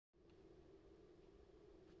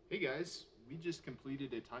Hey guys, we just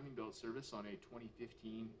completed a timing belt service on a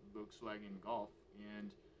 2015 Volkswagen Golf,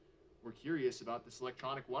 and we're curious about this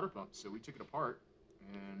electronic water pump, so we took it apart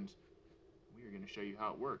and we are going to show you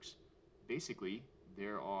how it works. Basically,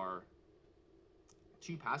 there are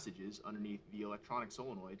two passages underneath the electronic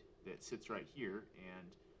solenoid that sits right here,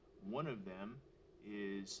 and one of them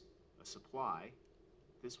is a supply.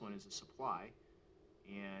 This one is a supply,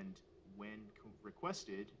 and when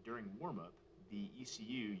requested during warm-up, the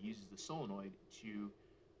ECU uses the solenoid to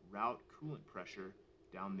route coolant pressure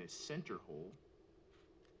down this center hole,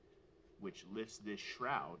 which lifts this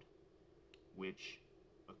shroud, which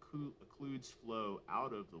occludes flow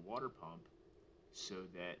out of the water pump so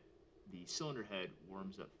that the cylinder head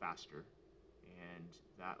warms up faster, and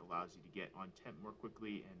that allows you to get on temp more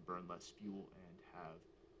quickly and burn less fuel and have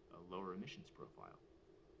a lower emissions profile.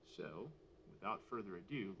 So, without further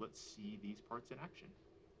ado, let's see these parts in action.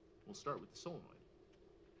 We'll start with the solenoid.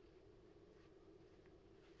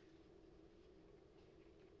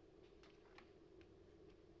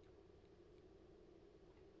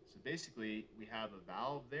 So basically, we have a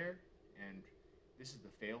valve there, and this is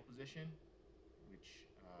the fail position, which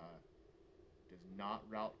does not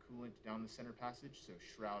route coolant down the center passage, so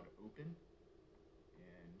shroud open.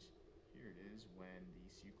 And here it is when the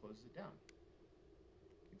ECU closes it down.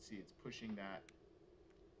 You can see it's pushing that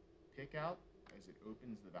pick out as it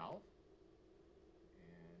opens the valve,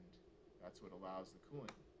 and that's what allows the coolant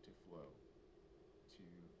to flow to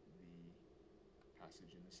the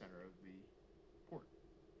passage in the center of the port.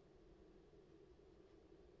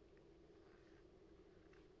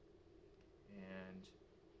 And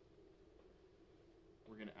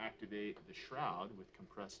we're going to activate the shroud with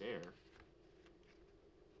compressed air.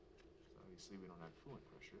 So obviously we don't have coolant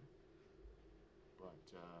pressure, but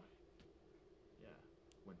yeah,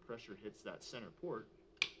 when pressure hits that center port,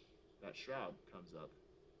 that shroud comes up.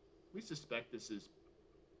 We suspect this is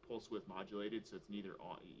pulse width modulated, so it's neither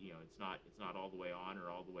on, it's not all the way on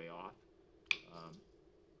or all the way off.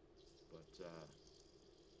 But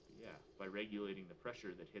yeah, by regulating the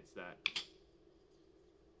pressure that hits that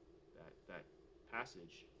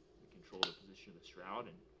passage, we control the position of the shroud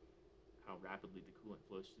and how rapidly the coolant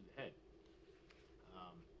flows through the head.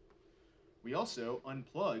 We also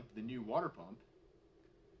unplugged the new water pump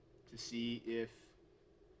to see if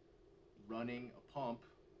running a pump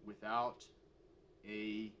without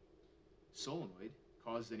a solenoid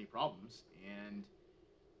caused any problems, and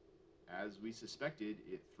as we suspected,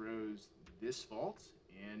 it throws this fault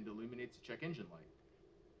and illuminates a check engine light,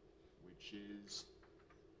 which is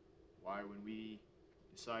why when we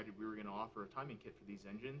decided we were going to offer a timing kit for these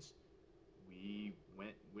engines, we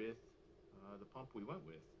went with the pump we went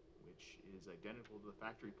with, which is identical to the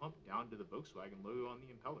factory pump down to the Volkswagen logo on the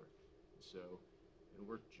impeller. So it'll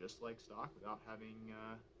work just like stock without having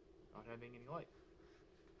any light.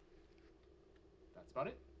 That's about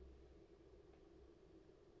it.